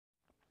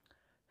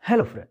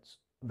Hello friends,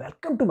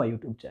 welcome to my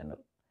YouTube channel.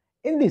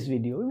 In this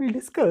video, we will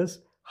discuss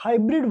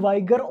hybrid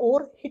Vigour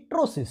or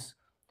heterosis.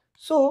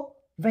 So,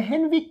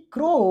 when we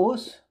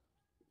cross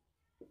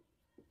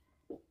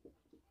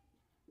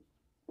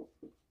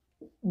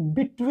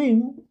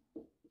between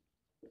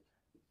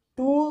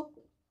two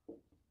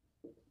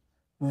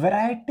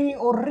variety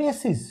or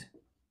races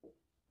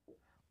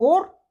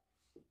or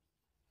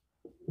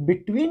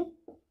between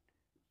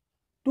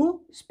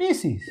two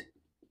species,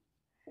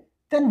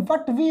 then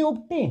what we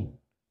obtain?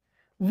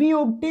 We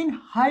obtain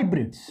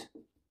hybrids.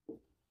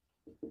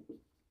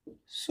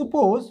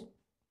 Suppose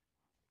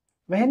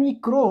when we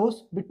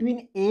cross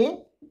between A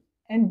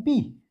and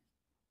B,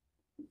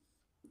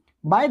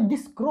 by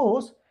this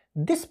cross,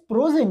 this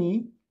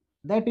progeny,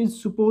 that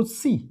is suppose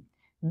C,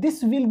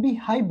 this will be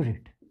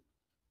hybrid.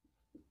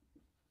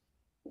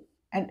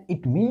 And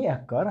it may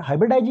occur,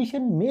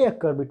 hybridization may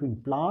occur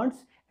between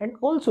plants and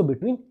also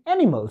between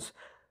animals.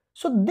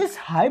 So this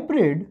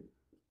hybrid,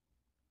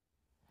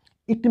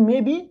 it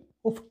may be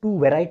of two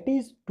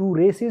varieties, two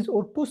races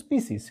or two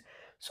species.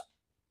 So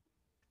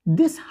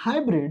this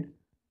hybrid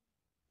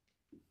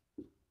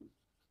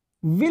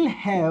will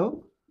have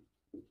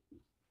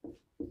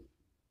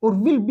or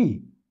will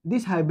be,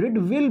 this hybrid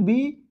will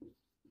be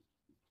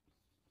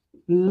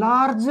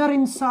larger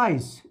in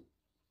size,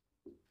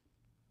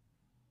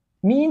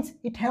 means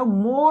it have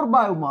more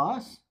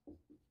biomass,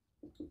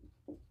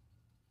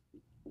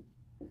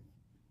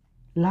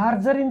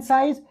 larger in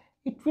size,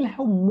 it will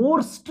have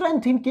more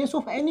strength in case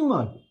of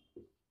animal,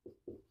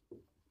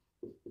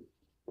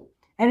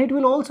 and it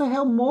will also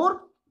have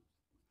more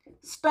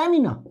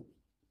stamina.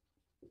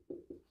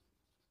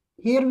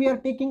 Here we are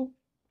taking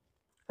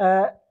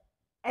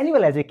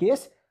animal as a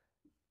case.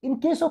 In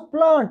case of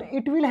plant,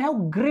 it will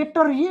have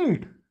greater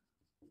yield,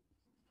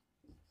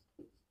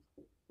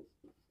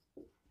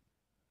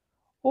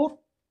 or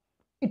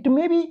it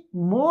may be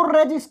more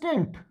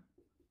resistant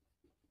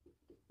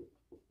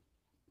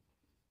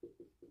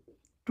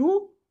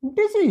to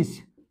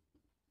disease,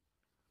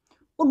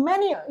 or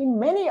in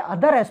many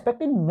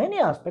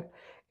aspects,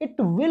 it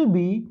will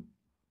be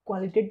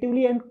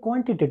qualitatively and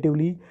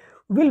quantitatively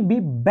will be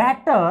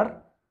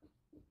better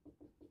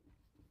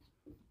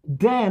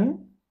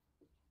than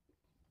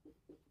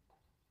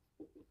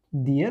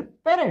their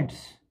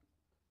parents.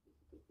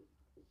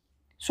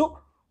 So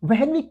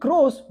when we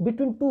cross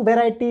between two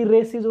variety,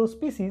 races or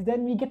species,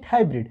 then we get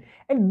hybrid,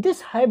 and this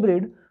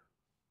hybrid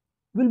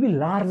will be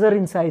larger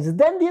in size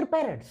than their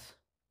parents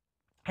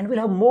and will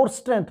have more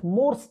strength,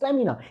 more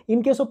stamina.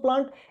 In case of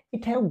plant,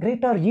 it have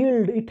greater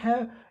yield,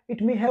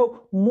 it may have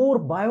more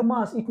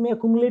biomass, it may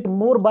accumulate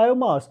more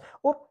biomass,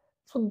 or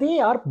so they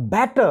are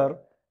better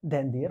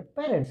than their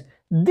parents.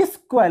 This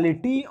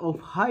quality of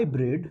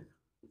hybrid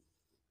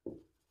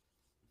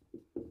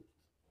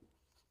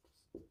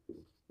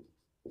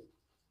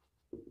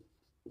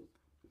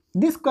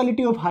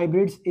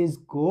hybrids is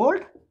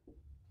called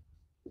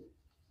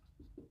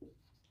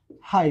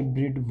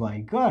hybrid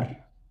Vigour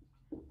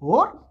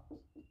or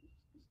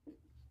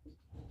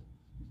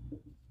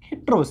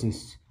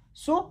heterosis.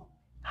 So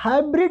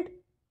hybrid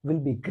will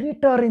be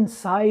greater in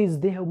size,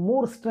 they have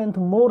more strength,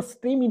 more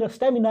stamina.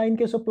 In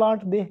case of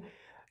plant, they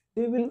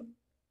will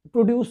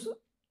produce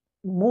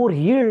more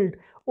yield,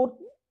 or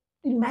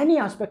in many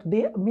aspects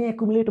they may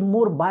accumulate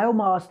more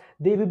biomass,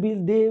 they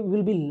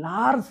will be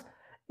large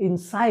in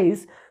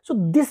size.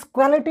 So this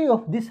quality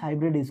of this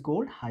hybrid is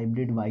called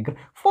hybrid Vigour.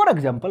 For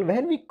example,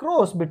 when we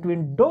cross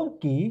between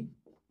donkey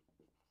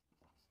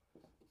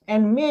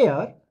and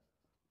mare,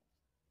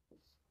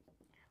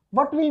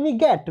 what will we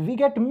get? We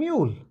get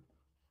mule.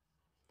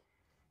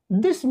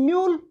 This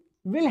mule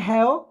will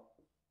have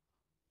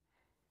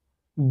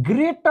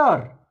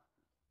greater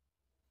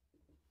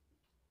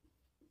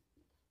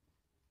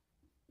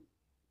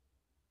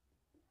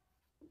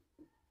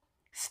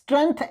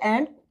strength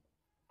and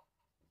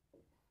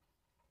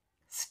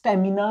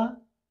stamina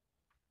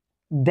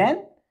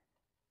than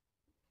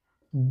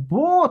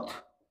both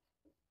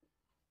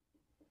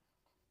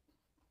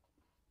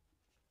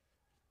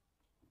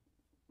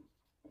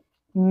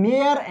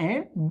mare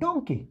and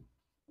donkey.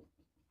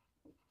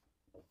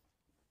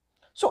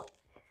 So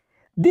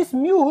this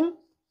mule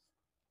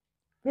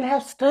will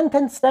have strength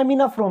and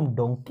stamina from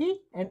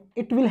donkey, and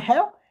it will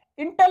have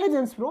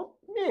intelligence from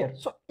mare.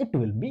 So it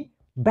will be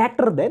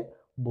better than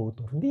both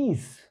of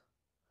these.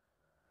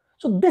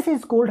 So this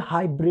is called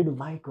hybrid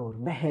Vigour,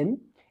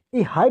 when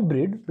a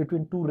hybrid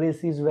between two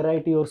races,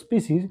 variety or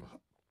species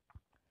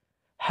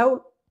have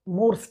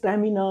more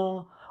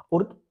stamina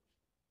or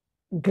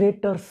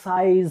greater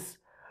size,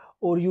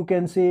 or you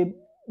can say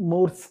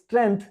more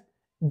strength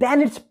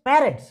than its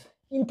parents.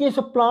 In case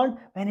of plant,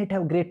 when it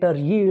have greater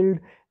yield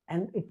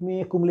and it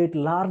may accumulate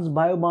large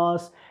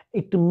biomass,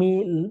 it may,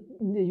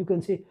 you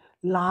can say,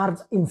 large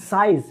in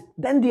size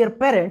than their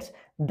parents,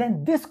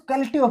 then this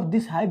quality of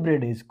this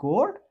hybrid is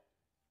called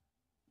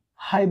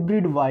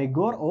hybrid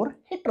Vigour or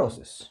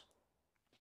heterosis.